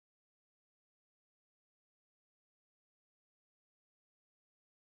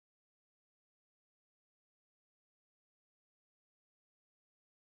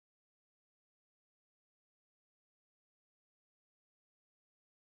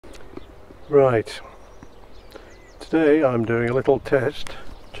Right, today I'm doing a little test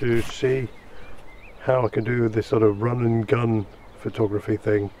to see how I can do this sort of run and gun photography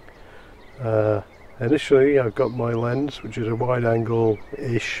thing. Initially I've got my lens, which is a wide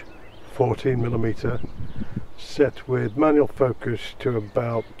angle-ish 14mm, set with manual focus to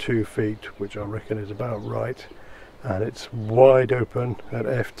about 2 feet, which I reckon is about right, and it's wide open at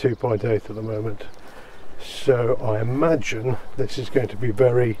f2.8 at the moment. So I imagine this is going to be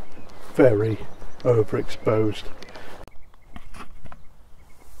very overexposed.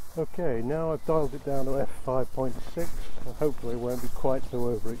 Okay, now I've dialed it down to f5.6, and hopefully it won't be quite so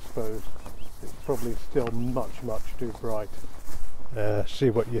overexposed. It's probably still much too bright. See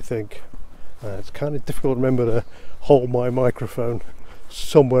what you think. It's kind of difficult to remember to hold my microphone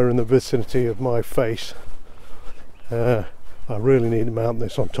somewhere in the vicinity of my face. I really need to mount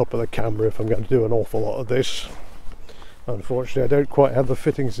this on top of the camera if I'm going to do an awful lot of this. Unfortunately, I don't quite have the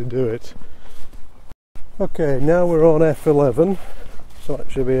fittings to do it. Okay, now we're on f11, so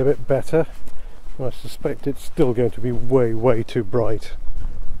that should be a bit better. I suspect it's still going to be way too bright.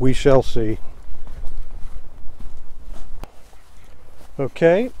 We shall see.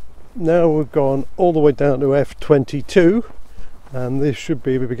 Okay, now we've gone all the way down to f22, and this should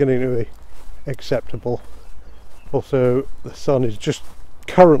be beginning to be acceptable. Also, the sun is just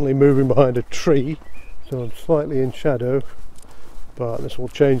currently moving behind a tree, so I'm slightly in shadow, but this will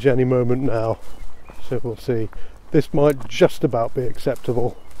change any moment now, so we'll see. This might just about be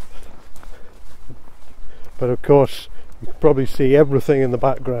acceptable, but of course you can probably see everything in the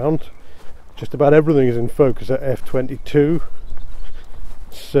background. Just about everything is in focus at f22,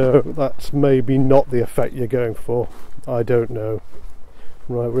 so that's maybe not the effect you're going for. I don't know.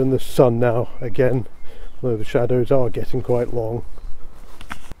 Right, we're in the sun now again, though the shadows are getting quite long.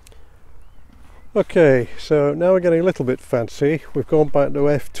 Okay, so now we're getting a little bit fancy. We've gone back to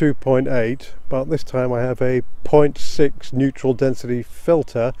f2.8, but this time I have a 0.6 neutral density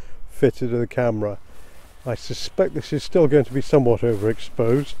filter fitted to the camera. I suspect this is still going to be somewhat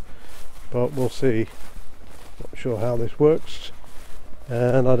overexposed, but we'll see. Not sure how this works,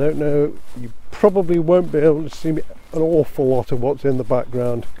 and I don't know, you probably won't be able to see an awful lot of what's in the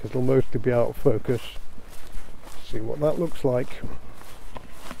background because it'll mostly be out of focus. See what that looks like.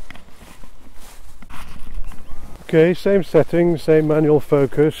 Okay, same settings, same manual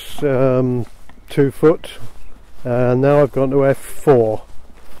focus, 2 foot, and now I've gone to f4,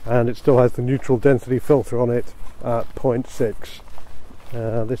 and it still has the neutral density filter on it at 0.6.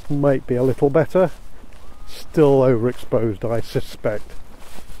 This might be a little better, still overexposed I suspect.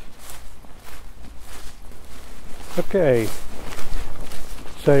 Okay,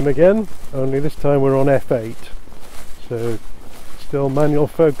 same again, only this time we're on f8, so still manual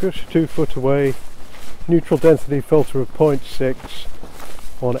focus, 2 foot away, neutral density filter of 0.6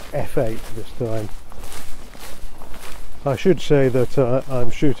 on f8 this time. I should say that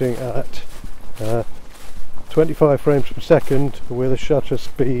I'm shooting at 25 frames per second with a shutter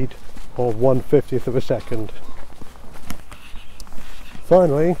speed of 1/50th of a second.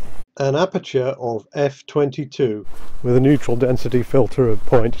 Finally, an aperture of f22 with a neutral density filter of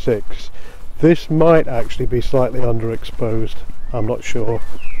 0.6. This might actually be slightly underexposed, I'm not sure.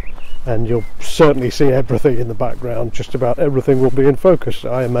 And you'll certainly see everything in the background. Just about everything will be in focus,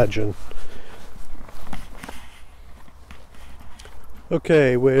 I imagine.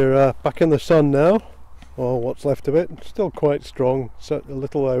 Okay, we're back in the sun now, or what's left of it. Still quite strong, so a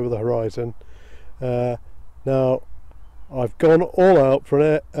little over the horizon. Now I've gone all out for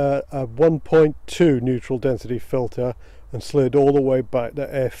a 1.2 neutral density filter and slid all the way back to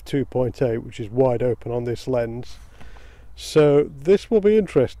f2.8, which is wide open on this lens. So this will be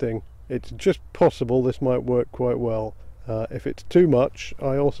interesting. It's just possible this might work quite well. If it's too much,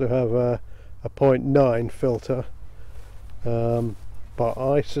 I also have a 0.9 filter, but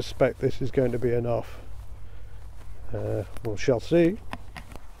I suspect this is going to be enough. We shall see.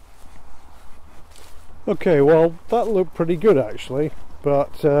 Okay, well that looked pretty good actually,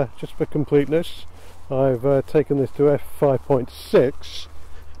 but just for completeness I've taken this to f5.6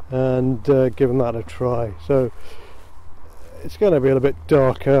 and given that a try. So it's going to be a little bit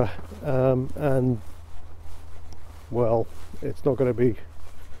darker, and well, it's not going to be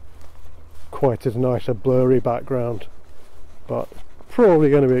quite as nice a blurry background, but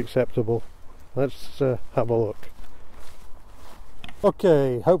probably going to be acceptable. Let's have a look.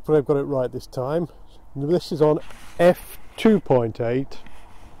 Okay, hopefully I've got it right this time. This is on f2.8.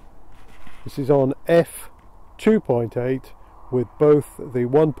 This is on f2.8 with both the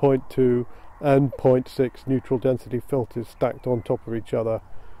 1.2 and 0.6 neutral density filters stacked on top of each other.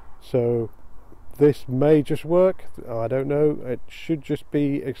 So this may just work, I don't know. It should just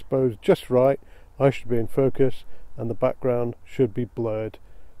be exposed just right. I should be in focus and the background should be blurred.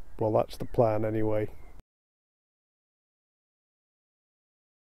 Well, that's the plan anyway.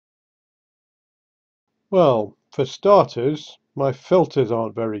 Well, for starters, my filters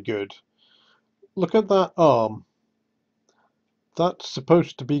aren't very good. Look at that arm. That's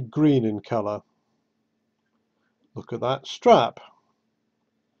supposed to be green in colour. Look at that strap.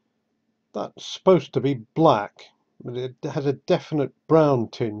 That's supposed to be black, but it has a definite brown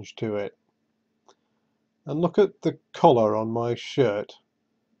tinge to it. And look at the collar on my shirt.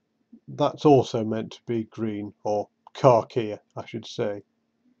 That's also meant to be green, or khaki, I should say.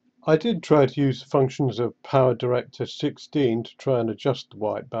 I did try to use the functions of Power Director 16 to try and adjust the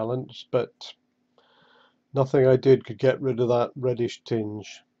white balance, but nothing I did could get rid of that reddish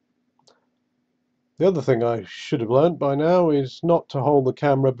tinge. The other thing I should have learnt by now is not to hold the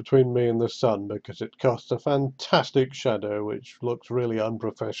camera between me and the sun, because it casts a fantastic shadow which looks really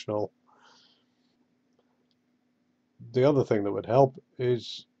unprofessional. The other thing that would help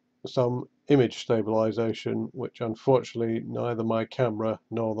is some image stabilization, which unfortunately neither my camera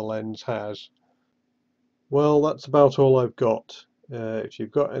nor the lens has. Well, that's about all I've got. If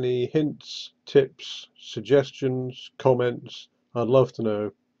you've got any hints, tips, suggestions, comments, I'd love to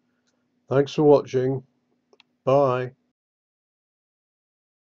know. Thanks for watching. Bye.